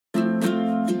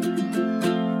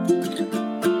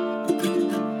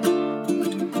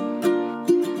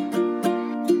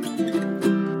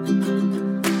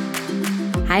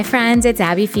Hi friends, it's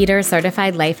Abby Feeder,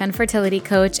 certified life and fertility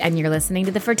coach, and you're listening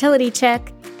to The Fertility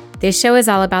Chick. This show is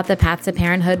all about the path to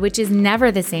parenthood, which is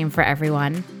never the same for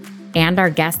everyone, and our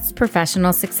guests'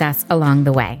 professional success along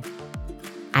the way.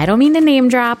 I don't mean to name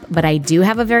drop, but I do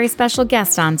have a very special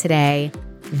guest on today,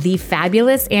 the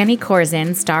fabulous Annie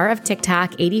Korzen, star of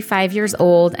Tik-Tok, 85 years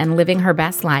old and living her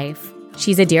best life.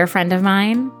 She's a dear friend of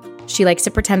mine. She likes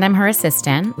to pretend I'm her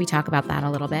assistant. We talk about that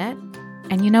a little bit.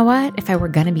 And you know what? If I were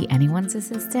going to be anyone's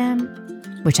assistant,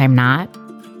 which I'm not,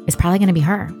 it's probably going to be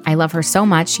her. I love her so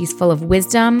much. She's full of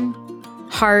wisdom,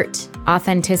 heart,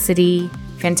 authenticity,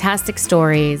 fantastic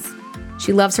stories.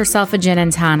 She loves herself a gin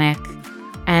and tonic.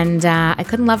 And I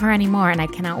couldn't love her anymore. And I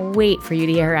cannot wait for you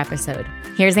to hear her episode.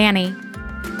 Here's Annie.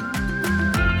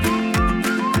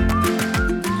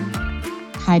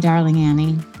 Hi, darling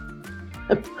Annie.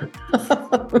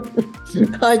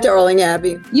 Hi, darling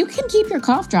Abby. You can keep your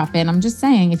cough drop in. I'm just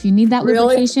saying, if you need that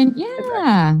lubrication,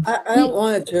 yeah. I don't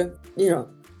want it to,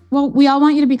 Well, we all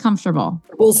want you to be comfortable.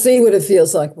 We'll see what it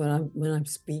feels like when I'm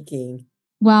speaking.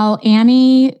 Well,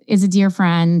 Annie is a dear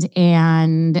friend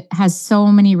and has so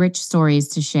many rich stories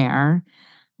to share.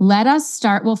 Let us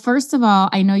start. Well, first of all,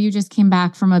 I know you just came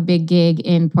back from a big gig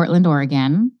in Portland,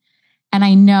 Oregon. And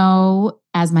I know,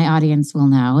 as my audience will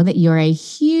know, that you're a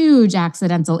huge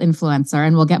accidental influencer,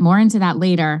 and we'll get more into that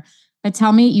later. But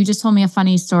tell me, you just told me a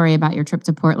funny story about your trip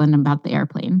to Portland about the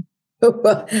airplane.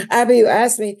 Abby, you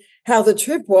asked me how the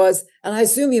trip was, and I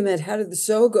assume you meant how did the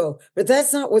show go? But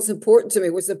that's not what's important to me.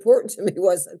 What's important to me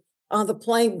was on the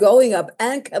plane going up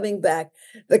and coming back,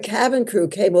 the cabin crew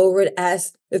came over and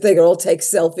asked if they could all take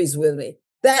selfies with me.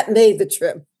 That made the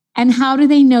trip. And how do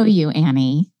they know you,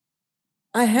 Annie?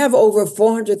 I have over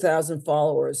 400,000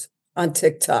 followers on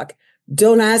TikTok.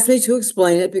 Don't ask me to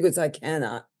explain it because I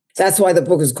cannot. That's why the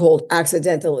book is called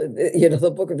Accidental,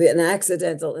 the book of an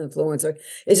accidental influencer.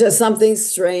 It's just something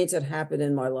strange that happened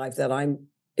in my life that I'm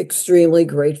extremely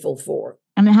grateful for.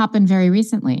 And it happened very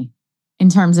recently. In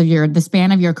terms of the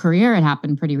span of your career, it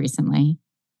happened pretty recently.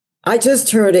 I just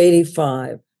turned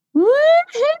 85.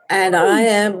 Woo-hoo! And I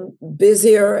am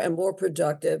busier and more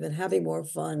productive and having more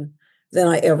fun than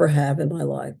I ever have in my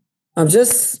life. I'm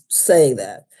just saying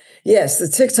that. Yes, the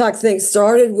TikTok thing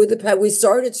started with we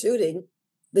started shooting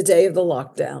the day of the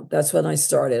lockdown. That's when I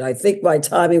started. I think my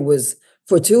timing was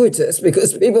fortuitous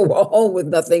because people were home with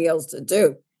nothing else to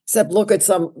do except look at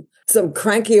some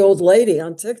cranky old lady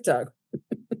on TikTok.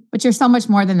 But you're so much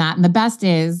more than that. And the best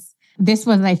is, this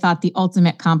was, I thought, the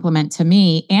ultimate compliment to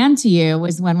me and to you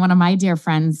was when one of my dear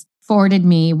friends forwarded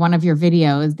me one of your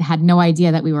videos, had no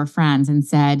idea that we were friends, and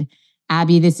said,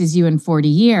 Abby, this is you in 40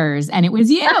 years. And it was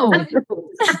you. I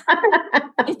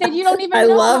said, you don't even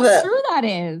know how true that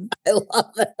is. I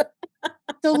love it.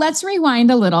 So let's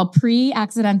rewind a little.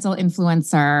 Pre-accidental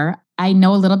influencer. I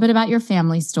know a little bit about your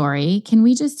family story. Can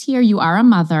we just hear, you are a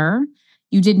mother.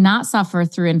 You did not suffer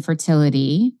through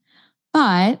infertility,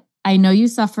 but I know you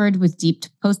suffered with deep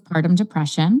postpartum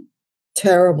depression.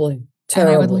 Terribly. And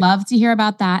I would love to hear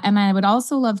about that. And I would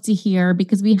also love to hear,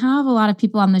 because we have a lot of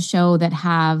people on the show that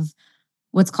have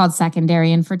what's called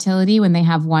secondary infertility, when they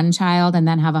have one child and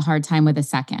then have a hard time with a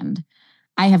second.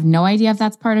 I have no idea if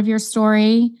that's part of your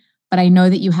story, but I know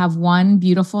that you have one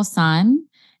beautiful son.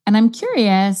 And I'm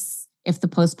curious if the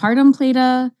postpartum played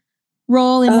a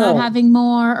role in not having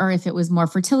more, or if it was more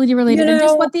fertility related, and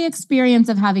just what the experience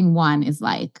of having one is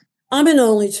like. I'm an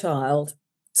only child,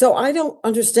 so I don't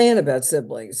understand about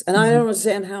siblings. And I don't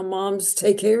understand how moms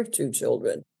take care of two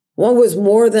children. One was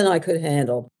more than I could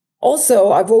handle.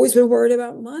 Also, I've always been worried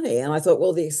about money. And I thought,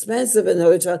 well, the expense of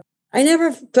another child, I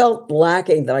never felt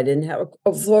lacking that I didn't have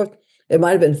it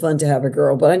might have been fun to have a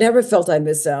girl, but I never felt I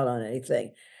missed out on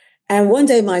anything. And one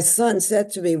day my son said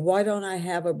to me, why don't I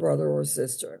have a brother or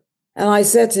sister? And I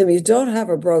said to him, you don't have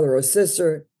a brother or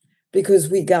sister because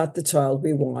we got the child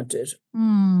we wanted.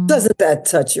 Doesn't that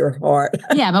touch your heart?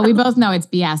 Yeah, but we both know it's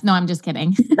BS. No, I'm just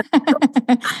kidding.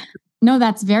 No,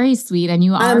 that's very sweet. And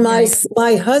you are. And my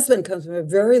husband comes from a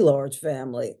very large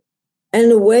family. And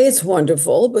in a way, it's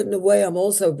wonderful. But in a way, I'm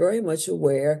also very much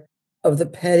aware of the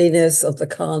pettiness, of the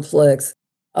conflicts,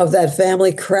 of that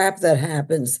family crap that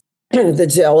happens, the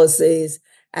jealousies.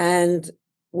 And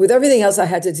with everything else I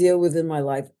had to deal with in my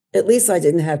life, at least I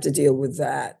didn't have to deal with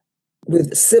that,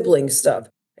 with sibling stuff.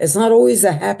 It's not always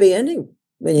a happy ending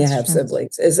when you have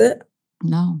siblings, is it?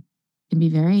 No, it can be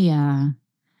very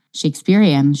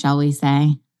Shakespearean, shall we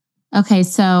say. Okay,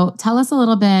 so tell us a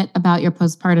little bit about your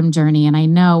postpartum journey. And I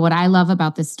know what I love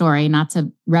about this story, not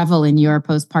to revel in your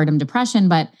postpartum depression,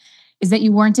 but is that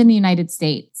you weren't in the United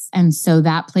States. And so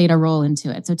that played a role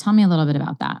into it. So tell me a little bit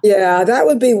about that. Yeah, that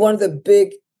would be one of the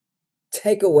big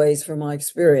takeaways from my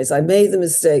experience. I made the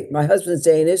mistake. My husband's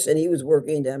Danish and he was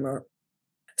working in Denmark.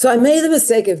 So I made the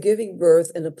mistake of giving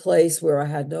birth in a place where I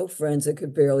had no friends that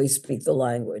could barely speak the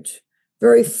language.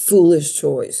 Very foolish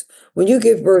choice. When you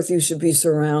give birth, you should be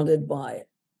surrounded by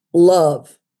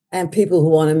love and people who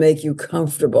want to make you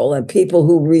comfortable and people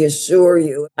who reassure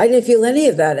you. I didn't feel any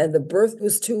of that. And the birth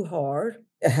was too hard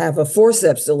to have a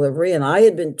forceps delivery. And I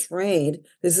had been trained,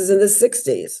 this is in the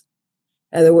 60s,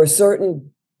 and there were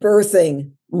certain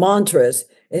birthing mantras.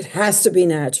 It has to be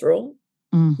natural.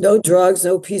 No drugs,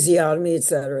 no episiotomy, et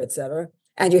cetera, et cetera.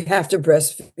 And you have to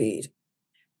breastfeed.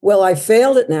 Well, I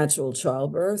failed at natural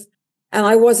childbirth and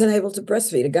I wasn't able to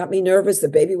breastfeed. It got me nervous. The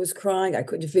baby was crying. I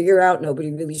couldn't figure out.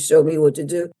 Nobody really showed me what to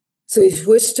do. So we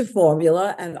switched to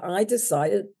formula and I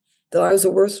decided that I was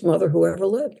the worst mother who ever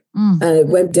lived. And it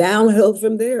went downhill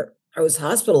from there. I was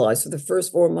hospitalized for the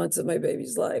first 4 months of my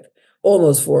baby's life,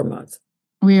 almost 4 months.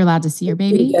 Were you allowed to see your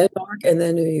baby? In Denmark and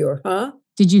then New York, huh?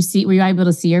 Were you able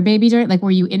to see your baby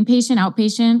were you inpatient,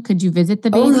 outpatient? Could you visit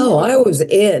the baby? Oh no,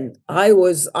 I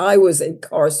was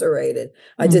incarcerated.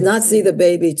 I did not see the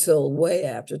baby till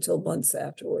months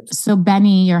afterwards. So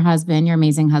Benny, your husband, your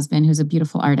amazing husband, who's a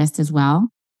beautiful artist as well,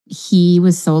 he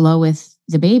was solo with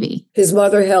the baby. His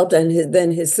mother helped and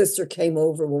then his sister came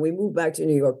over. When we moved back to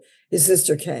New York, his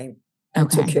sister came and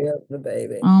took care of the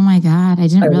baby. Oh my God, I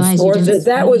didn't realize you didn't.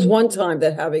 That was one time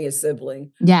that having a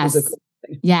sibling was a good thing.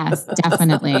 Yes,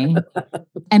 definitely.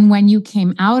 And when you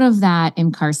came out of that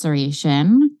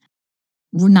incarceration,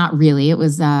 not really,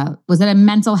 was it a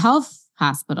mental health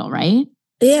hospital, right?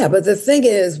 Yeah, but the thing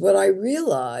is, what I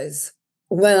realized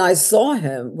when I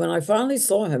finally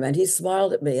saw him and he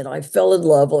smiled at me and I fell in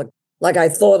love like I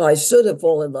thought I should have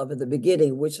fallen in love at the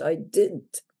beginning, which I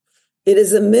didn't. It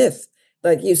is a myth.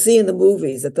 Like you see in the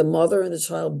movies that the mother and the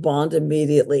child bond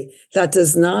immediately. That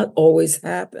does not always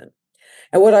happen.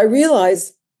 And what I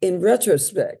realized in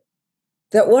retrospect,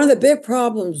 that one of the big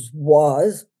problems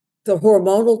was the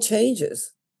hormonal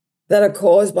changes that are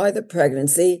caused by the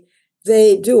pregnancy.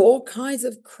 They do all kinds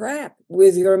of crap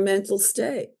with your mental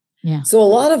state. Yeah. So a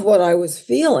lot of what I was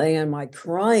feeling and my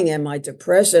crying and my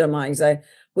depression and my anxiety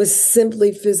was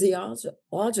simply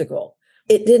physiological.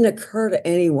 It didn't occur to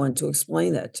anyone to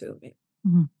explain that to me.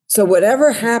 Mm-hmm. So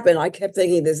whatever happened, I kept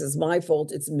thinking, this is my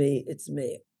fault. It's me.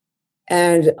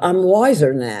 And I'm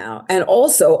wiser now. And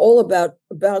also all about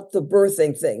the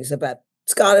birthing things, about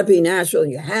it's got to be natural.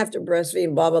 You have to breastfeed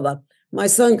and blah, blah, blah. My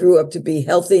son grew up to be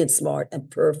healthy and smart and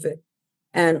perfect.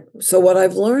 And so what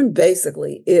I've learned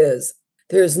basically is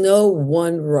there's no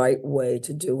one right way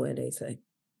to do anything.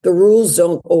 The rules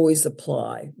don't always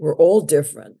apply. We're all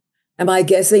different. Am I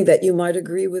guessing that you might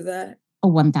agree with that?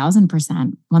 Oh,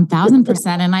 1,000%. 1,000%.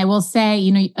 And I will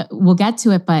say, we'll get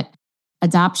to it, but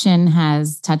adoption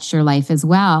has touched your life as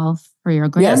well for your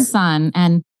grandson. Yes.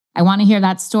 And I want to hear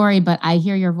that story, but I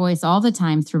hear your voice all the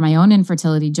time through my own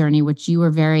infertility journey, which you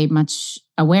were very much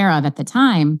aware of at the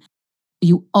time.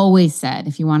 You always said,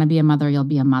 if you want to be a mother, you'll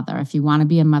be a mother. If you want to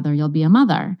be a mother, you'll be a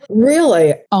mother.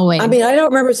 Really? Always. I mean, I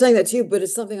don't remember saying that to you, but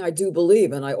it's something I do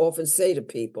believe. And I often say to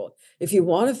people, if you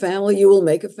want a family, you will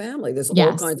make a family. There's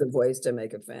all kinds of ways to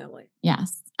make a family.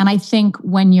 Yes. And I think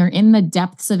when you're in the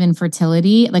depths of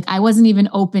infertility, like I wasn't even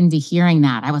open to hearing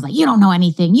that. I was like, you don't know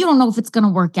anything. You don't know if it's going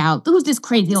to work out. Who's this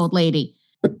crazy old lady?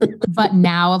 But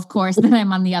now, of course, that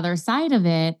I'm on the other side of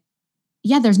it,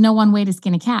 there's no one way to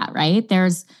skin a cat, right?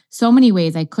 There's so many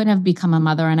ways I could have become a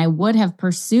mother and I would have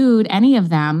pursued any of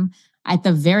them. At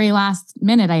the very last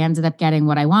minute, I ended up getting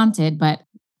what I wanted. But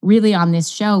really on this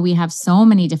show, we have so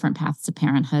many different paths to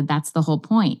parenthood. That's the whole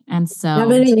point. And so how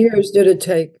many years did it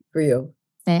take for you?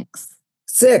 6.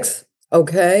 6.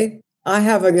 Okay. I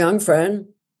have a young friend,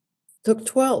 took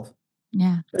 12.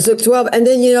 Yeah. It took 12. And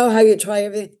then you know how you try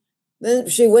everything. Then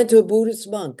she went to a Buddhist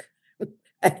monk.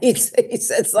 And he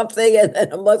said something, and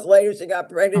then a month later she got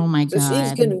pregnant. Oh my God. So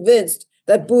she's convinced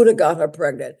that Buddha got her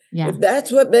pregnant. Yeah. If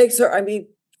that's what makes her, I mean,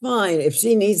 fine. If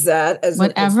she needs that.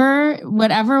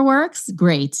 Whatever works,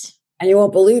 great. And you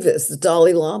won't believe this. The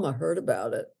Dalai Lama heard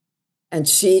about it. And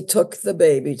she took the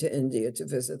baby to India to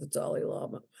visit the Dalai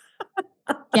Lama.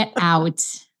 Get out.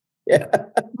 Yeah.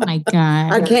 Oh my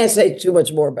God. I can't say too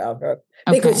much more about her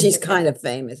because she's kind of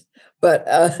famous. But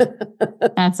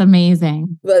that's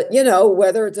amazing. But,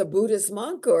 whether it's a Buddhist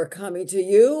monk or coming to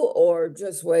you or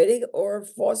just waiting or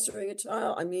fostering a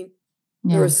child, I mean,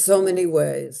 there are so many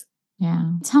ways.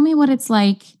 Yeah. Tell me what it's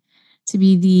like to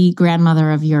be the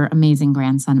grandmother of your amazing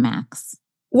grandson, Max.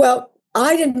 Well,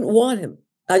 I didn't want him.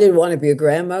 I didn't want to be a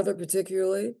grandmother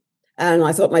particularly. And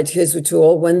I thought my kids were too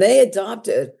old. When they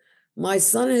adopted, my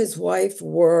son and his wife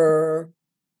were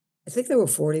I think they were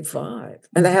 45,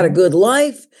 and they had a good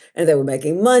life, and they were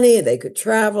making money, and they could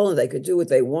travel, and they could do what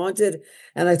they wanted.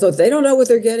 And I thought, they don't know what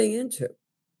they're getting into.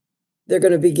 They're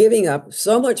going to be giving up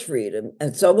so much freedom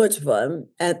and so much fun,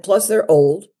 and plus they're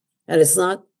old, and it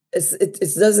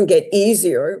doesn't get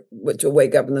easier to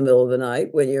wake up in the middle of the night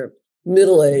when you're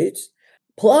middle-aged.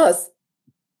 Plus,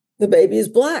 the baby is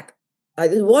black. I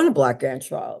didn't want a black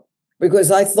grandchild because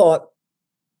I thought,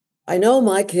 I know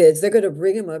my kids, they're going to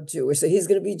bring him up Jewish. So he's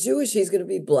going to be Jewish, he's going to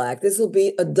be black. This will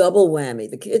be a double whammy.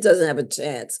 The kid doesn't have a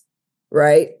chance,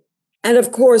 right? And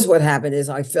of course, what happened is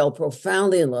I fell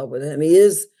profoundly in love with him. He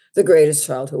is the greatest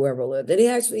child who ever lived. And he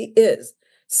actually is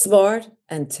smart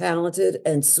and talented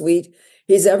and sweet.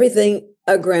 He's everything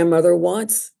a grandmother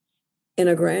wants in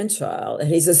a grandchild. And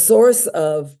he's a source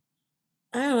of,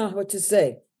 I don't know what to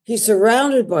say. He's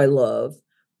surrounded by love,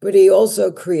 but he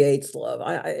also creates love.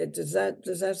 Does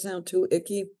that sound too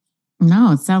icky?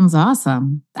 No, it sounds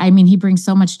awesome. I mean, he brings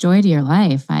so much joy to your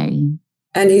life. And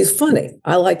he's funny.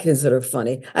 I like kids that are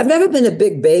funny. I've never been a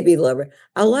big baby lover.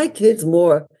 I like kids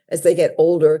more as they get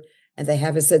older and they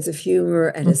have a sense of humor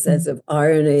and a sense of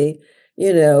irony.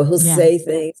 He'll say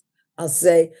things. I'll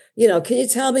say, can you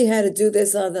tell me how to do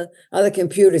this on the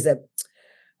computer? He said,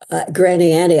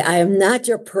 Granny Annie, I am not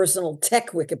your personal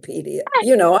tech Wikipedia.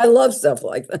 I love stuff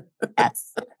like that.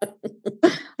 Yes.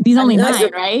 He's only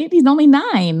 9, right? He's only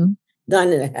 9.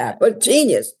 9.5, but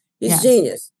genius. He's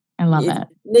genius. I love it.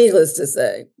 Needless to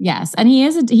say. Yes. And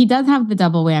he does have the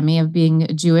double whammy of being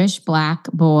a Jewish black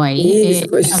boy.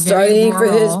 He's studying for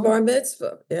his bar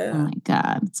mitzvah. Yeah. Oh my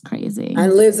God. It's crazy.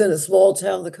 And lives in a small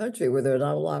town in the country where there are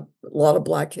not a lot of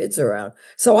black kids around.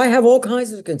 So I have all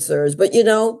kinds of concerns. But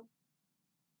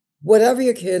whatever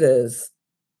your kid is,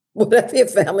 whatever your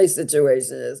family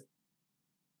situation is,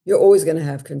 you're always going to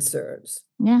have concerns.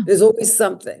 Yeah. There's always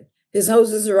something. His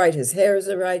nose isn't right. His hair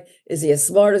isn't right. Is he as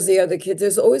smart as the other kids?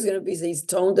 There's always going to be, he's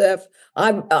tone deaf.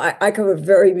 I come from a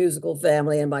very musical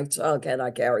family, and my child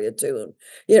cannot carry a tune.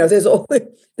 There's always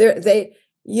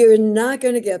you're not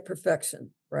going to get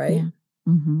perfection, right? Yeah.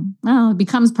 Mm-hmm. Well, it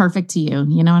becomes perfect to you.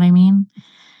 You know what I mean?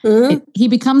 Mm-hmm. He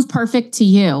becomes perfect to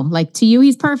you. Like, to you,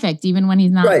 he's perfect, even when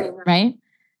he's not. Right.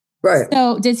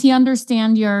 So does he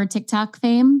understand your TikTok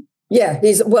fame? Yeah.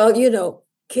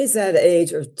 Kids that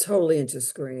age are totally into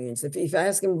screens. If you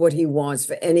ask him what he wants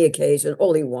for any occasion,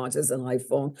 all he wants is an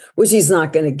iPhone, which he's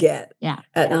not going to get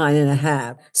at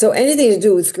 9.5. So anything to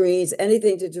do with screens,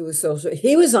 anything to do with social.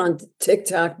 He was on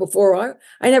TikTok before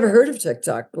I never heard of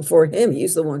TikTok before him.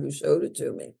 He's the one who showed it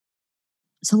to me.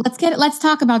 So let's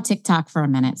talk about TikTok for a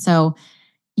minute. So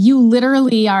you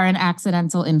literally are an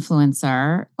accidental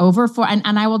influencer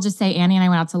and I will just say, Annie and I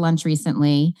went out to lunch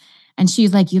recently, and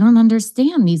she's like, you don't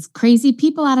understand. These crazy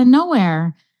people out of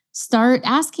nowhere start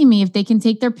asking me if they can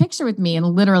take their picture with me. And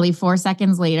literally 4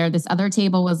 seconds later, this other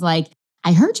table was like,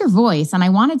 I heard your voice and I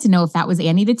wanted to know if that was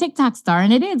Annie, the TikTok star.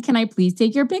 And it is. Can I please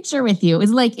take your picture with you?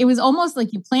 It was almost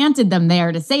like you planted them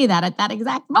there to say that at that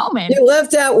exact moment. You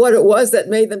left out what it was that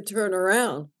made them turn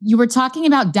around. You were talking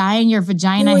about dyeing your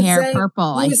vagina hair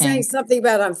purple. You were saying something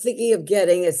about, I'm thinking of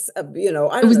getting it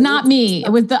was not me.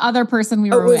 It was the other person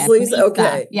we were with. Lisa.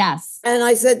 Okay. Yes. And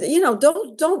I said,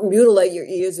 don't mutilate your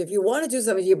ears. If you want to do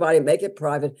something to your body, make it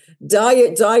private. Dye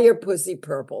your pussy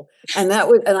purple. And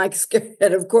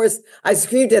and of course I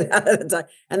screamed it out of the time.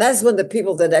 And that's when the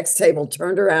people at the next table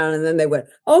turned around, and then they went,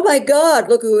 oh my God,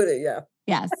 look who it is. Yeah.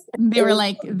 Yes. They were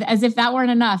like, as if that weren't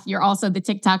enough, you're also the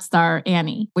TikTok star,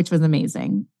 Annie, which was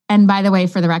amazing. And by the way,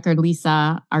 for the record,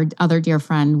 Lisa, our other dear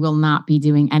friend, will not be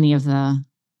doing any of the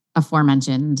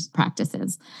aforementioned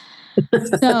practices.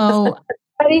 So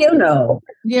how do you know?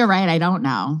 You're right. I don't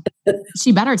know.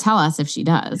 She better tell us if she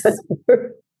does.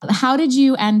 How did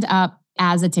you end up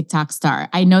as a TikTok star?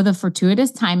 I know the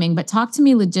fortuitous timing, but talk to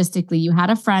me logistically. You had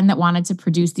a friend that wanted to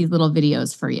produce these little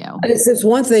videos for you. It's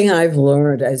one thing I've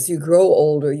learned. As you grow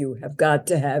older, you have got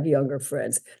to have younger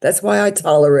friends. That's why I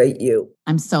tolerate you.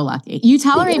 I'm so lucky. You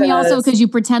tolerate me also because you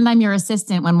pretend I'm your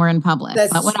assistant when we're in public.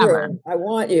 That's but whatever. True. I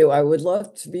want you. I would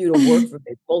love for you to work for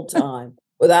me full time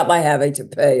without my having to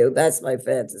pay you. That's my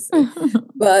fantasy.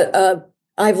 But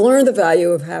I've learned the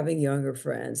value of having younger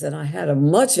friends. And I had a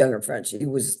much younger friend. She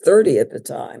was 30 at the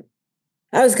time.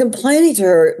 I was complaining to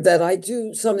her that I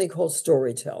do something called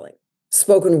storytelling,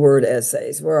 spoken word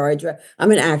essays, where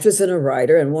I'm an actress and a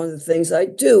writer. And one of the things I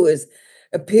do is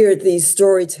appear at these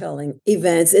storytelling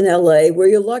events in LA, where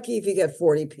you're lucky if you get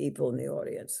 40 people in the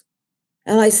audience.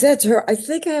 And I said to her, I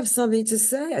think I have something to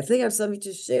say. I think I have something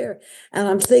to share. And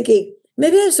I'm thinking,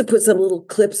 maybe I should put some little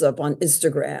clips up on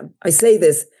Instagram. I say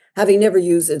this having never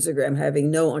used Instagram,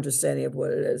 having no understanding of what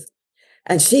it is.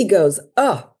 And she goes,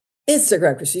 oh,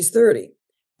 Instagram, because she's 30.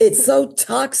 It's so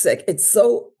toxic. It's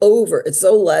so over. It's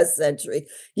so last century.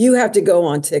 You have to go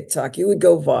on TikTok. You would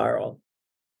go viral.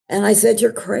 And I said,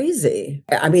 you're crazy.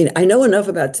 I mean, I know enough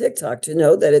about TikTok to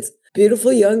know that it's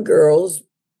beautiful young girls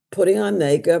putting on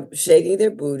makeup, shaking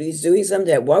their booties, doing some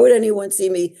dance. Why would anyone see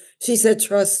me? She said,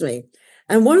 trust me.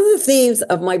 And one of the themes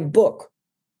of my book,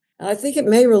 and I think it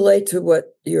may relate to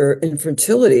what your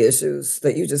infertility issues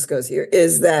that you discuss here,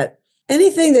 is that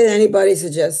anything that anybody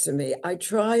suggests to me, I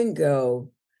try and go,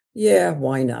 yeah,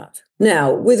 why not?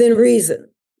 Now, within reason.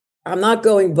 I'm not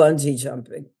going bungee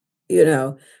jumping,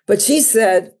 but she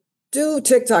said, do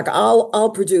TikTok.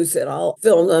 I'll produce it. I'll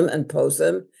film them and post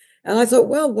them. And I thought,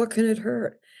 well, what can it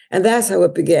hurt? And that's how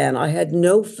it began. I had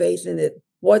no faith in it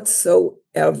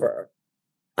whatsoever.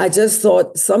 I just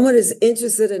thought someone is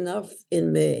interested enough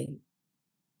in me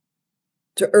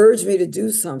to urge me to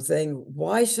do something.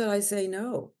 Why should I say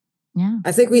no? Yeah.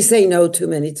 I think we say no too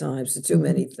many times to too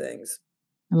many things.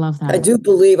 I love that. I do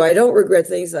believe I don't regret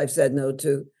things I've said no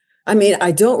to. I mean,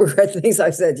 I don't regret things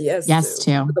I've said yes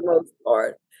to, for the most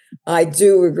part. I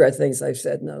do regret things I've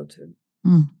said no to.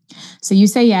 Mm. So you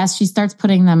say yes, she starts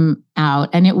putting them out,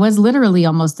 and it was literally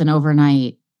almost an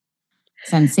overnight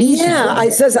sensation. Yeah, I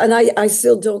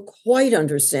still don't quite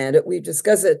understand it. We've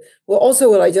discussed it. Well, also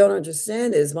what I don't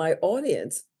understand is my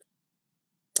audience.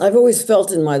 I've always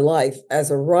felt in my life as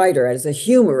a writer, as a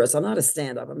humorist, I'm not a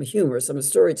stand-up, I'm a humorist, I'm a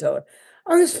storyteller.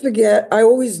 I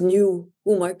always knew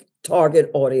who my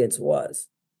target audience was.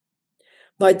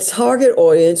 My target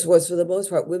audience was, for the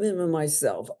most part, women and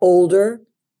myself, older,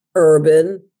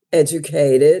 urban,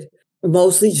 educated,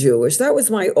 mostly Jewish. That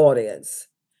was my audience.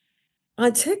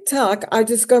 On TikTok, I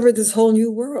discovered this whole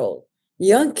new world.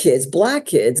 Young kids, Black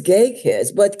kids, gay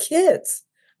kids, but kids.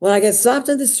 When I get stopped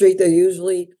in the street, they're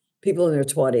usually people in their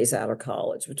 20s out of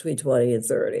college, between 20 and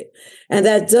 30. And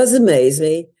that does amaze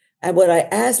me. And when I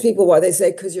ask people why, they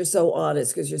say, because you're so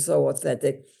honest, because you're so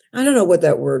authentic. I don't know what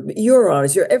that word means. You're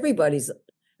honest.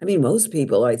 Most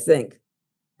people, I think,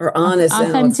 are honest.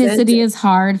 Authenticity is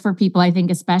hard for people, I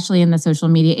think, especially in the social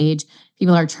media age.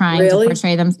 People are trying to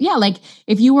portray them. Yeah, like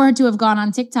if you were to have gone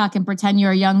on TikTok and pretend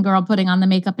you're a young girl putting on the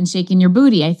makeup and shaking your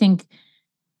booty, I think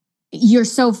you're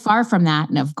so far from that.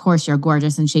 And of course, you're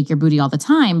gorgeous and shake your booty all the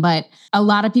time. But a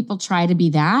lot of people try to be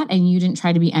that, and you didn't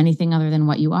try to be anything other than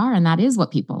what you are. And that is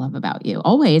what people love about you,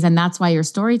 always. And that's why your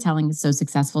storytelling is so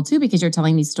successful, too, because you're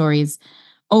telling these stories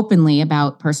openly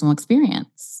about personal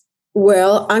experience.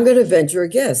 Well, I'm going to venture a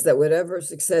guess that whatever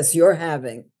success you're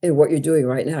having in what you're doing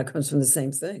right now comes from the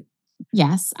same thing.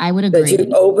 Yes, I would agree.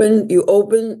 That you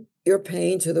open your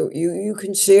pain to you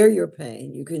can share your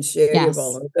pain. You can share your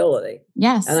vulnerability.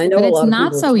 Yes. And I know but it's a lot not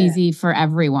of people so easy for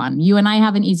everyone. You and I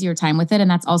have an easier time with it. And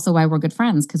that's also why we're good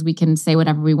friends, because we can say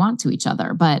whatever we want to each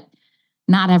other. But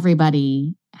not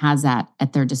everybody has that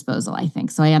at their disposal, I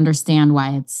think. So I understand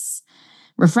why it's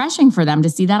refreshing for them to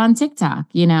see that on TikTok,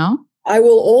 I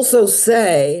will also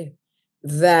say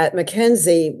that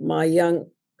Mackenzie, my young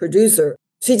producer,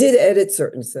 she did edit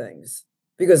certain things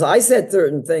because I said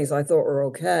certain things I thought were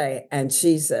okay. And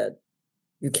she said,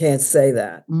 you can't say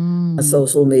that on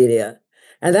social media.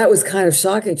 And that was kind of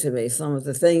shocking to me, some of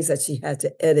the things that she had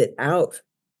to edit out.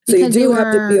 So you do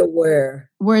have to be aware.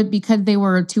 Because they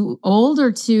were too old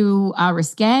or too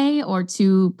risque or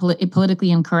too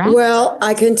politically incorrect? Well,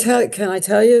 can I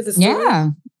tell you the story? Yeah,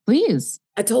 please.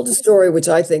 I told a story which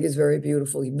I think is very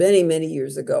beautiful. Many, many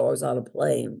years ago, I was on a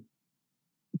plane.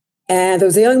 And there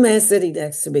was a young man sitting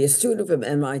next to me, a student from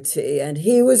MIT, and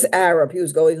he was Arab. He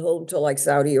was going home to like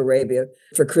Saudi Arabia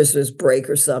for Christmas break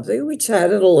or something. We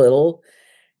chatted a little,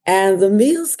 and the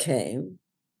meals came,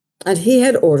 and he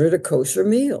had ordered a kosher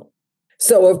meal.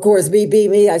 So, of course, me being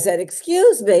me, I said,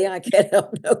 excuse me, I can't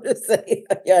help noticing.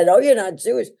 I know you're not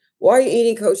Jewish. Why are you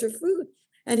eating kosher food?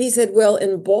 And he said, well,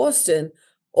 in Boston,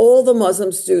 all the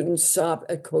Muslim students shop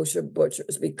at kosher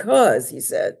butchers because, he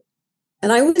said,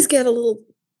 and I always get a little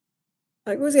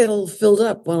filled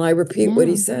up when I repeat what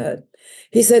he said.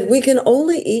 He said, we can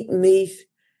only eat meat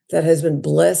that has been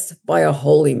blessed by a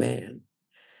holy man.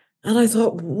 And I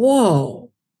thought,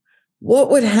 whoa, what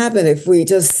would happen if we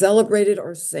just celebrated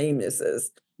our samenesses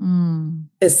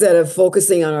instead of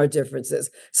focusing on our differences?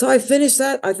 So I finished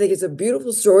that. I think it's a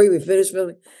beautiful story. We finished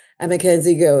filming. And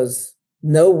Mackenzie goes,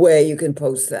 no way you can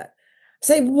post that. I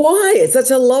say, why? It's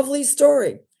such a lovely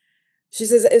story. She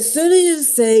says, as soon as you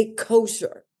say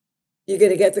kosher, you're going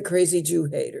to get the crazy Jew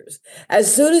haters.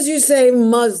 As soon as you say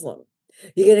Muslim,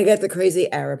 you're going to get the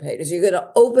crazy Arab haters. You're going to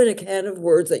open a can of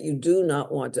words that you do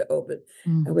not want to open.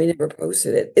 And we never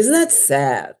posted it. Isn't that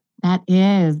sad? That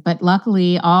is. But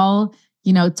luckily, all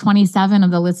 27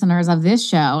 of the listeners of this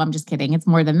show, I'm just kidding, it's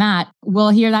more than that, will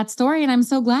hear that story. And I'm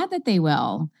so glad that they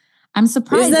will. I'm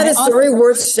surprised. Isn't that a story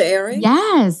worth sharing?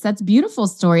 Yes, that's a beautiful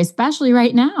story, especially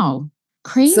right now.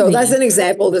 Crazy. So that's an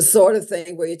example of the sort of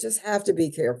thing where you just have to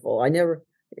be careful. I never,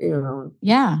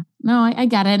 Yeah, no, I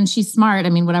get it. And she's smart. I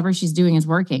mean, whatever she's doing is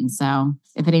working. So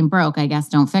if it ain't broke, I guess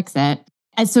don't fix it.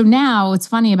 And so now what's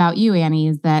funny about you, Annie,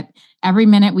 is that every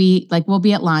minute we'll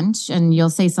be at lunch and you'll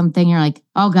say something. You're like,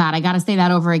 oh God, I got to say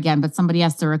that over again, but somebody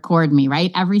has to record me,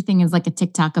 right? Everything is like a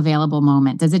TikTok available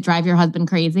moment. Does it drive your husband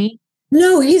crazy?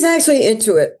 No, he's actually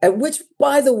into it. Which,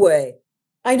 by the way,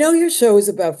 I know your show is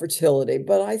about fertility,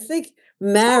 but I think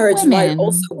marriage might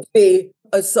also be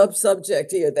a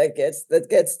subject here that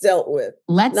gets dealt with.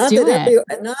 Let's do it.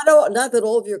 Not that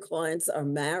all of your clients are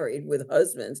married with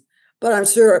husbands, but I'm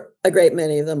sure a great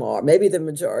many of them are. Maybe the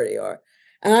majority are.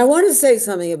 And I want to say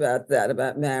something about that,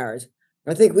 about marriage.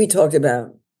 I think we talked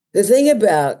about the thing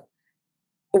about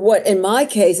what, in my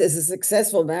case, is a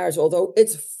successful marriage, although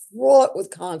it's fraught with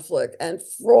conflict and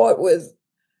fraught with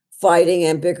fighting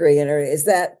and bickering, and is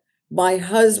that my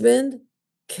husband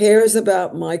cares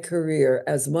about my career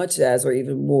as much as, or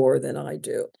even more than I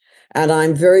do. And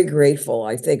I'm very grateful.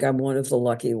 I think I'm one of the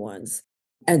lucky ones.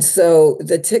 And so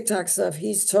the TikTok stuff,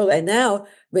 he's totally, and now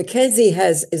Mackenzie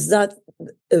is not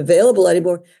available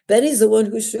anymore. Benny's the one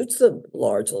who shoots them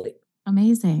largely.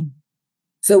 Amazing.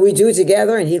 So we do it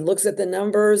together and he looks at the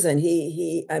numbers and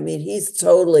he's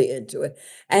totally into it.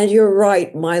 And you're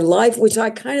right, my life, which I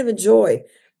kind of enjoy,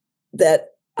 that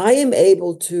I am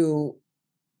able to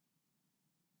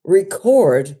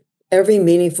record every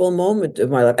meaningful moment of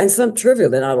my life, and some trivial,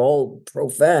 they're not all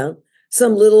profound,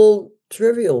 some little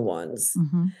trivial ones.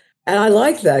 Mm-hmm. And I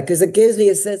like that because it gives me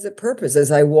a sense of purpose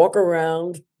as I walk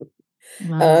around.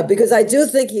 Because I do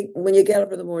think when you get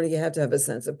up in the morning, you have to have a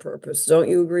sense of purpose. Don't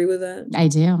you agree with that? I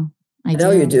do. I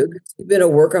know you do. You've been a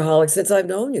workaholic since I've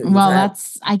known you.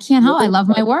 I can't help. I love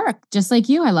my work. Just like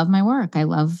you. I love my work. I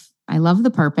love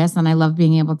the purpose, and I love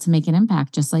being able to make an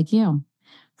impact just like you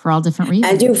for all different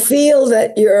reasons. And you feel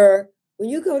that when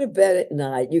you go to bed at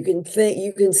night, you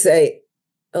can say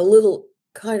a little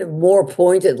kind of more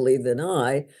pointedly than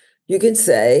you can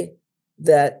say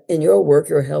that in your work,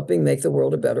 you're helping make the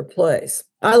world a better place.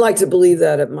 I like to believe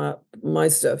that at my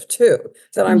stuff too,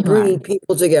 that I'm bringing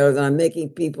people together, that I'm making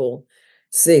people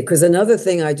see. Because another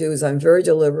thing I do is I'm very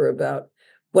deliberate about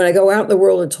when I go out in the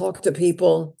world and talk to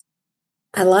people.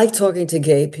 I like talking to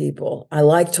gay people. I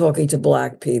like talking to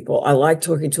Black people. I like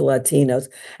talking to Latinos,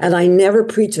 and I never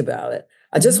preach about it.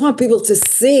 I just want people to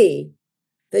see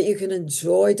that you can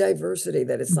enjoy diversity,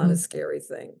 that it's not a scary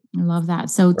thing. I love that.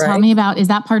 So tell me is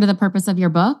that part of the purpose of your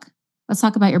book? Let's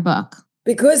talk about your book.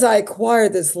 Because I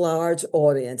acquired this large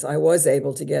audience, I was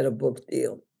able to get a book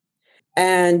deal.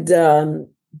 And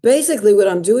basically what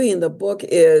I'm doing in the book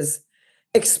is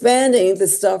expanding the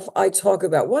stuff I talk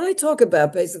about. What I talk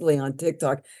about basically on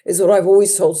TikTok is what I've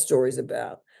always told stories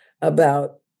about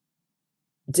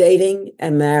dating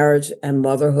and marriage and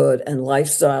motherhood and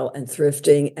lifestyle and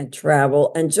thrifting and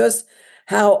travel, and just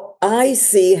how I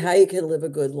see how you can live a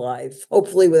good life,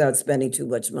 hopefully without spending too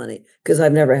much money, because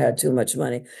I've never had too much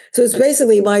money. So it's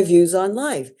basically my views on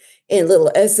life in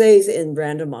little essays, in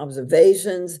random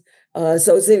observations.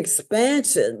 So it's an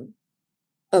expansion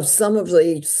of some of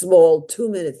the small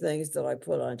 2-minute things that I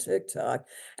put on TikTok.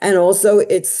 And also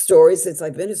it's stories, since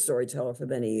I've been a storyteller for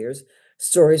many years,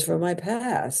 stories from my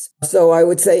past. So I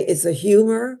would say it's a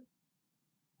humor.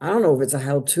 I don't know if it's a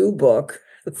how-to book.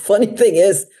 The funny thing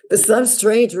is, for some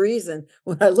strange reason,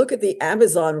 when I look at the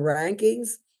Amazon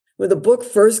rankings, when the book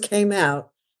first came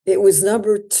out, it was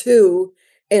number 2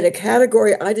 in a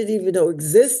category I didn't even know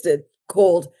existed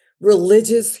called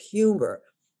religious humor.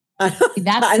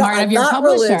 That's smart of your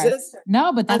publisher. Religious.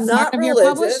 No, but that's smart of your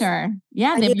publisher.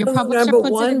 Yeah, your publisher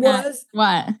puts it in that.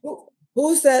 What?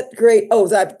 Who's that great? Oh,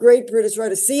 that great British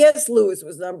writer. C.S. Lewis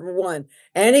was number 1.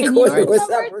 Annie Corson was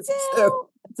number 2.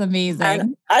 It's amazing.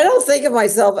 And I don't think of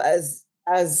myself as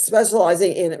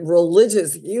specializing in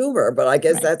religious humor, but I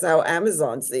guess that's how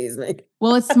Amazon sees me.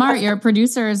 Well, it's smart. Your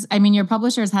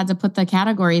publishers had to put the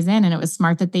categories in, and it was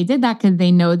smart that they did that because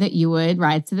they know that you would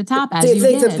rise to the top. As Do you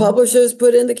think the publishers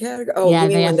put in the category? Oh, yeah, you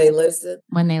mean when they listed?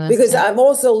 When they listed. Because I'm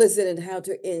also listed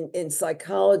in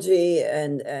psychology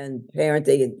and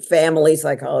parenting and family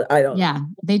psychology. I don't know. Yeah,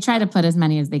 they try to put as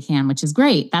many as they can, which is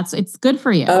great. It's good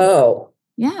for you. Oh.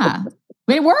 Yeah.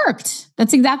 But it worked.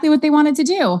 That's exactly what they wanted to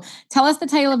do. Tell us the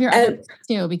title of your other book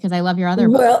too, because I love your other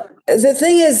book. Well, the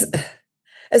thing is,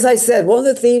 as I said, one of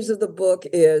the themes of the book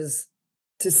is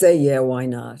to say, yeah, why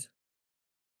not?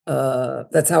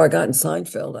 That's how I got in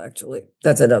Seinfeld, actually.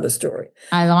 That's another story.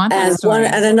 I want that story.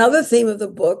 And another theme of the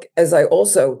book, as I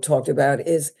also talked about,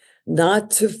 is not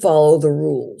to follow the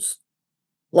rules.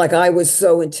 Like I was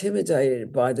so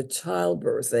intimidated by the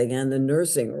childbirthing and the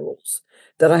nursing rules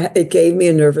that it gave me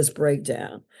a nervous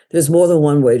breakdown. There's more than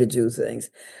one way to do things.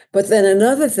 But then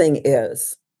another thing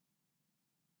is,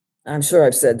 I'm sure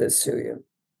I've said this to you,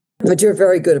 but you're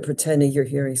very good at pretending you're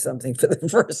hearing something for the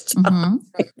first time.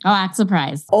 Oh, act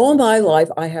surprised. All my life,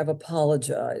 I have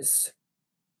apologized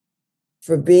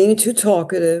for being too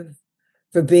talkative,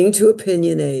 for being too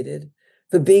opinionated,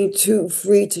 for being too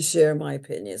free to share my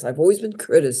opinions. I've always been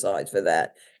criticized for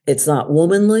that. It's not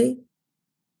womanly,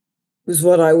 was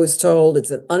what I was told.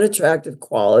 It's an unattractive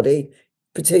quality,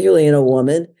 particularly in a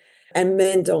woman. And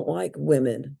men don't like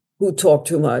women who talk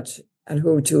too much and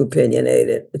who are too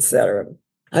opinionated, etc.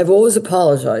 I've always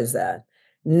apologized that.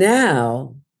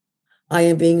 Now I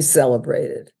am being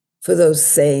celebrated for those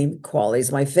same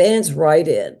qualities. My fans write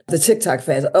in, the TikTok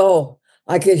fans, oh,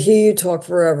 I could hear you talk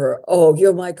forever. Oh,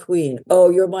 you're my queen. Oh,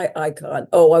 you're my icon.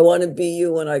 Oh, I want to be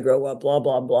you when I grow up, blah,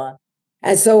 blah, blah.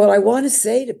 And so what I want to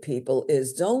say to people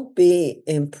is don't be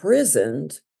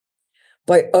imprisoned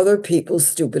by other people's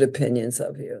stupid opinions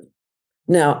of you.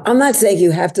 Now, I'm not saying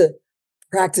you have to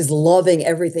practice loving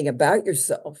everything about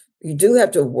yourself. You do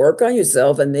have to work on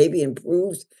yourself and maybe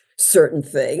improve certain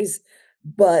things,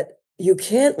 but you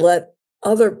can't let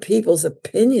other people's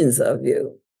opinions of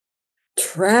you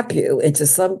trap you into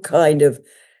some kind of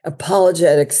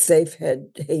apologetic, safe head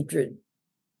hatred,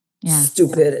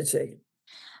 stupidity.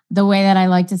 The way that I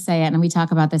like to say it, and we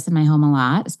talk about this in my home a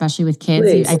lot, especially with kids.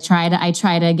 Please. I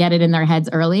try to get it in their heads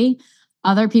early.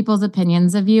 Other people's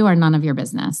opinions of you are none of your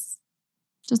business.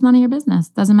 Just none of your business.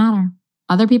 Doesn't matter.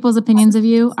 Other people's opinions of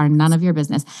you are none of your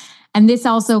business. And this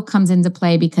also comes into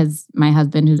play because my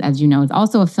husband, who, as you know, is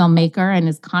also a filmmaker and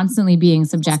is constantly being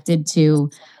subjected to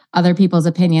other people's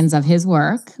opinions of his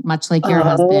work, much like your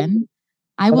husband.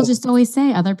 I will just always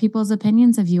say other people's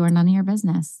opinions of you are none of your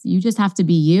business. You just have to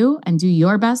be you and do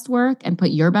your best work and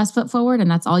put your best foot forward. And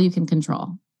that's all you can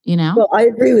control, you know? Well, I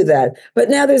agree with that. But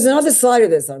now there's another side of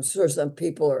this. I'm sure some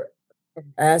people are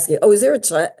asking, oh, is there a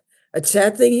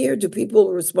chat thing here? Do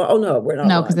people respond? Oh, no, we're not.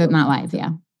 No, because it's not live. Yeah.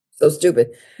 So stupid.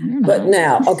 But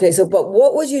now, okay, but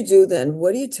what would you do then?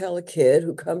 What do you tell a kid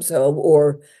who comes home,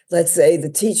 or let's say the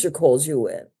teacher calls you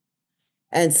in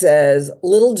and says,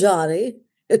 little Johnny,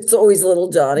 it's always little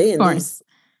Johnny, and he's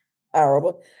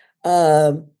horrible,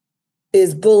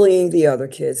 is bullying the other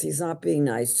kids. He's not being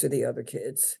nice to the other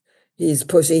kids. He's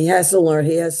pushing, he has to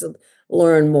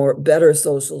learn better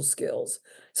social skills.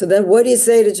 So then what do you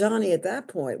say to Johnny at that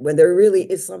point when there really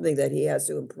is something that he has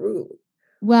to improve?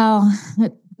 Well,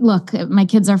 look, my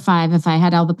kids are 5. If I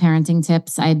had all the parenting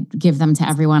tips, I'd give them to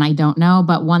everyone I don't know.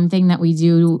 But one thing that we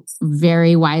do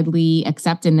very widely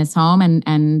accept in this home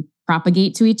and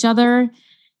propagate to each other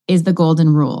is the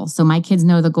golden rule. So my kids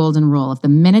know the golden rule. If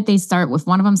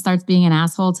one of them starts being an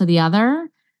asshole to the other,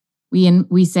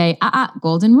 we say,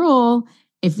 golden rule.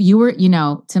 If you were,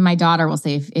 to my daughter, we'll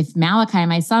say, if Malachi,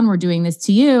 my son, were doing this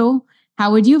to you,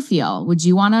 how would you feel? Would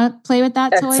you want to play with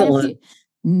that toy?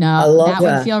 No, that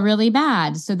would feel really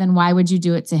bad. So then why would you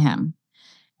do it to him?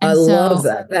 And love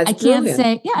that. That's can't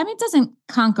say, it doesn't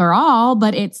conquer all,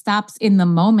 but it stops in the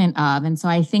moment of. And so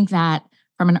I think that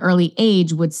from an early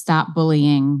age would stop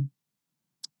bullying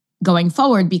going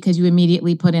forward because you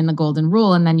immediately put in the golden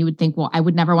rule. And then you would think, well, I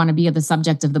would never want to be the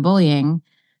subject of the bullying.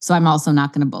 So I'm also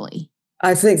not going to bully.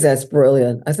 I think that's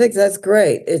brilliant. I think that's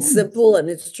great. It's simple and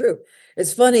it's true.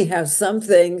 It's funny how some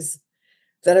things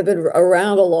that have been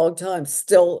around a long time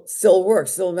still work,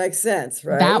 still makes sense,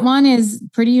 right? That one is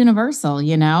pretty universal,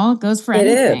 it goes for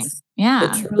anything. It is.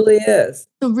 Yeah. It truly is.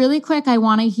 So really quick, I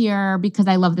want to hear, because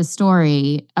I love this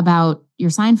story, about your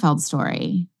Seinfeld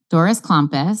story. Doris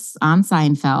Klumpus on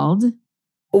Seinfeld.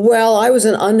 Well, I was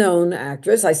an unknown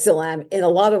actress. I still am, in a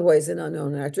lot of ways, an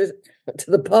unknown actress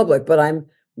to the public, but I'm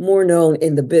more known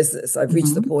in the business. I've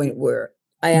reached the point where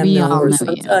I am known, where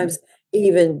sometimes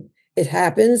even it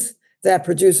happens that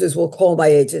producers will call my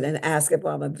agent and ask if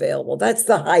I'm available. That's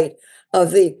the height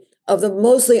of the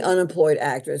mostly unemployed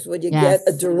actress, when you get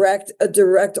a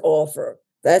direct offer.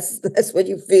 That's when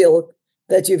you feel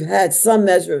that you've had some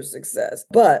measure of success.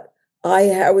 But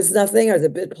I was nothing. I was a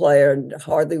bit player and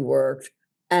hardly worked.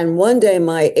 And one day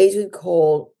my agent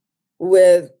called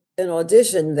with an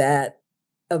audition that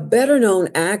a better known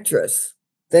actress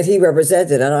that he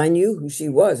represented, and I knew who she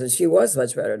was, and she was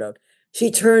much better known. She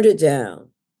turned it down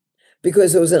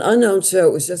because it was an unknown show.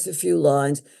 It was just a few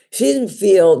lines. She didn't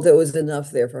feel there was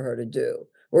enough there for her to do.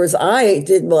 Whereas I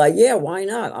did, like, yeah, why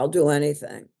not? I'll do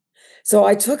anything. So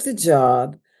I took the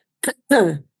job.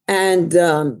 And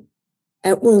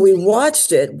when we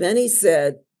watched it, Benny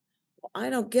said, I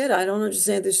don't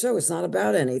understand this show. It's not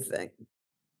about anything.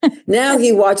 Now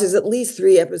he watches at least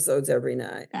 3 episodes every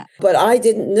night. But I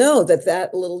didn't know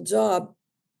that little job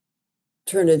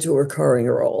turned into a recurring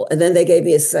role. And then they gave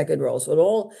me a second role.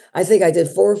 So I think I did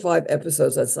 4 or 5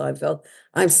 episodes on Seinfeld.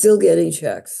 I'm still getting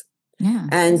checks. Yeah.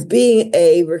 And being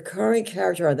a recurring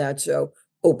character on that show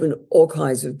opened all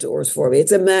kinds of doors for me.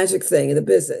 It's a magic thing in the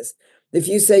business. If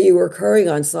you say you were recurring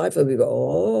on Seinfeld, we go,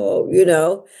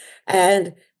 oh,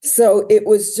 And so it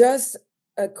was just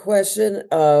a question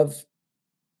of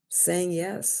saying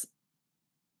yes.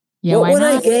 Yeah, what would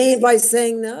I gain by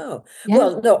saying no? Yeah.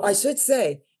 Well, no, I should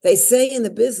say, they say in the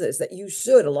business that you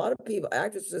should, a lot of people,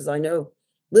 actresses I know,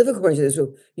 live according to this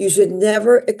rule. You should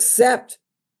never accept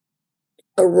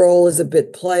a role as a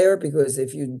bit player, because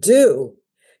if you do,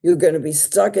 you're going to be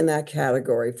stuck in that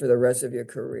category for the rest of your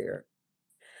career.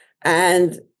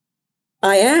 And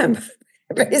I am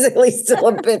basically still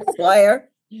a bit player,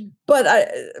 but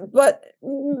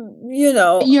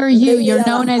you're you. You're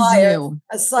known as you.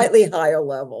 A slightly higher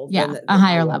level. Yeah, a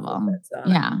higher level.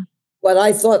 Yeah. But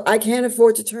I thought, I can't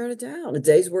afford to turn it down. A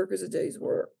day's work is a day's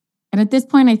work. And at this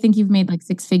point, I think you've made like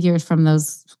 6 figures from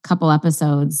those couple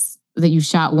episodes that you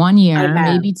shot 1 year,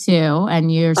 maybe 2,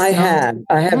 and you're still... I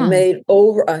have made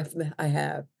over, I've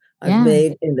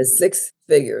made in the 6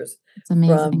 figures. It's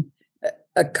amazing. From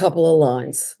a couple of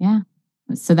lines. Yeah.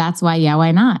 So that's why,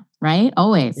 why not? Right?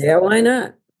 Always. Yeah, why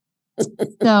not?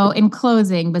 So in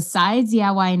closing, besides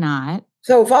why not?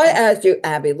 So if I asked you,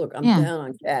 Abby, look, I'm down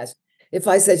on cash. If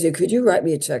I said to you, could you write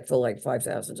me a check for like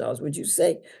 $5,000? Would you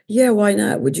say, yeah, why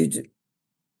not? Would you do?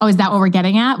 Oh, is that what we're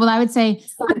getting at? Well, I would say,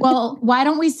 well, why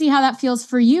don't we see how that feels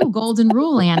for you? Golden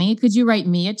rule, Annie. Could you write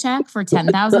me a check for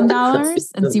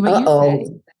 $10,000 and see what you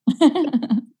say?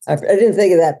 I didn't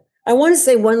think of that. I want to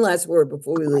say one last word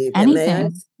before we leave.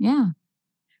 Anything. Yeah.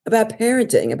 About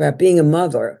parenting, about being a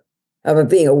mother, about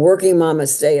being a working mom, a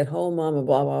stay-at-home mom,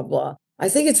 blah, blah, blah. I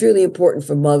think it's really important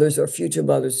for mothers or future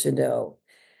mothers to know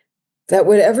that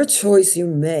whatever choice you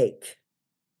make,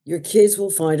 your kids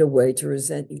will find a way to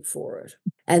resent you for it.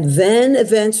 And then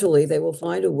eventually they will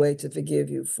find a way to forgive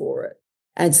you for it.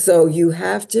 And so you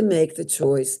have to make the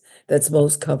choice that's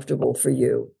most comfortable for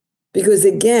you. Because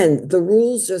again, the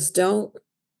rules just don't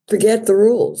forget the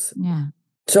rules. Yeah.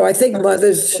 So I think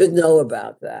mothers should know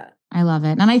about that. I love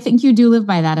it. And I think you do live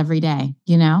by that every day.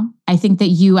 I think that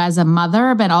you as a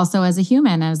mother, but also as a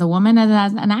human, as a woman, and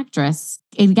as an actress,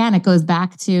 again, it goes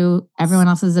back to everyone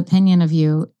else's opinion of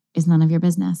you is none of your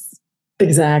business.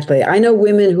 Exactly. I know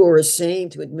women who are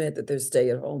ashamed to admit that they're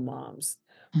stay-at-home moms.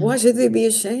 Why should they be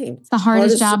ashamed? It's the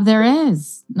hardest job there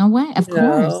is. No way. Of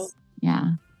course.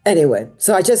 Yeah. Anyway,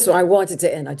 so I wanted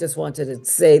to end. I just wanted to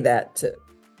say that to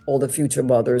all the future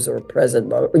mothers or present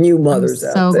mothers, or new mothers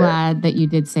out there. I'm so glad that you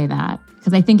did say that,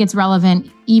 because I think it's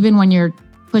relevant even when you're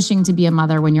pushing to be a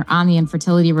mother. When you're on the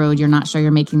infertility road, you're not sure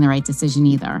you're making the right decision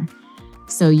either.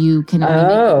 So you can only make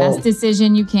the best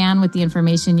decision you can with the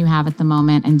information you have at the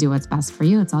moment and do what's best for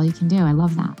you. It's all you can do. I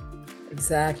love that.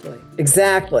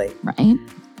 Exactly. Right?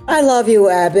 I love you,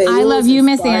 Abby. I love you,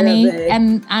 Miss Annie.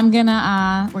 And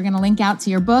we're gonna link out to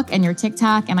your book and your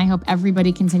TikTok. And I hope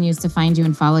everybody continues to find you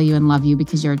and follow you and love you,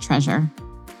 because you're a treasure.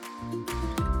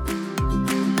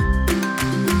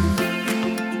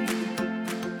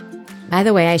 By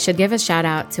the way, I should give a shout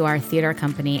out to our theater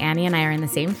company. Annie and I are in the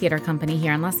same theater company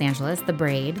here in Los Angeles, The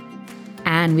Braid.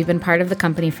 And we've been part of the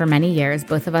company for many years.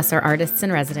 Both of us are artists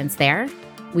in residence there.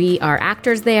 We are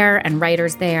actors there and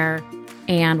writers there.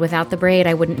 And without The Braid,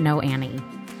 I wouldn't know Annie.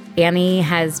 Annie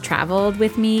has traveled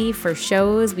with me for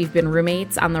shows. We've been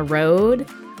roommates on the road.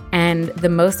 And the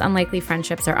most unlikely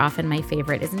friendships are often my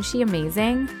favorite. Isn't she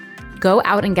amazing? Go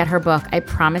out and get her book. I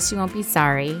promise you won't be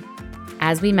sorry.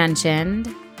 As we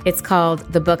mentioned, it's called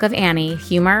The Book of Annie,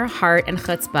 Humor, Heart, and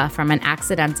Chutzpah from an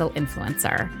Accidental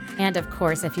Influencer. And of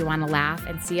course, if you want to laugh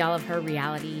and see all of her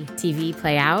reality TV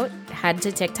play out, head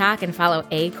to TikTok and follow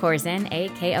Korzen,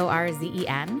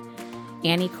 Korzen,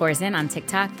 Annie Korzen on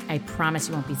TikTok. I promise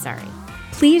you won't be sorry.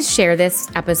 Please share this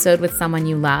episode with someone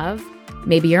you love.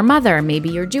 Maybe your mother, maybe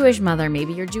your Jewish mother,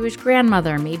 maybe your Jewish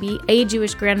grandmother, maybe a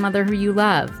Jewish grandmother who you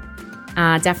love.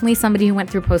 Definitely somebody who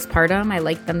went through postpartum. I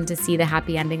like them to see the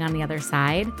happy ending on the other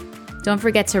side. Don't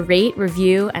forget to rate,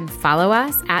 review, and follow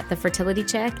us at The Fertility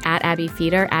Chick, at Abby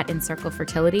Feeder, at Encircle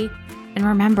Fertility. And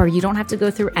remember, you don't have to go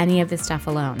through any of this stuff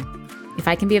alone. If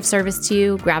I can be of service to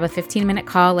you, grab a 15-minute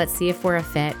call. Let's see if we're a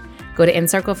fit. Go to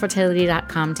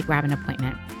encirclefertility.com to grab an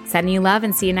appointment. Sending you love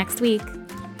and see you next week.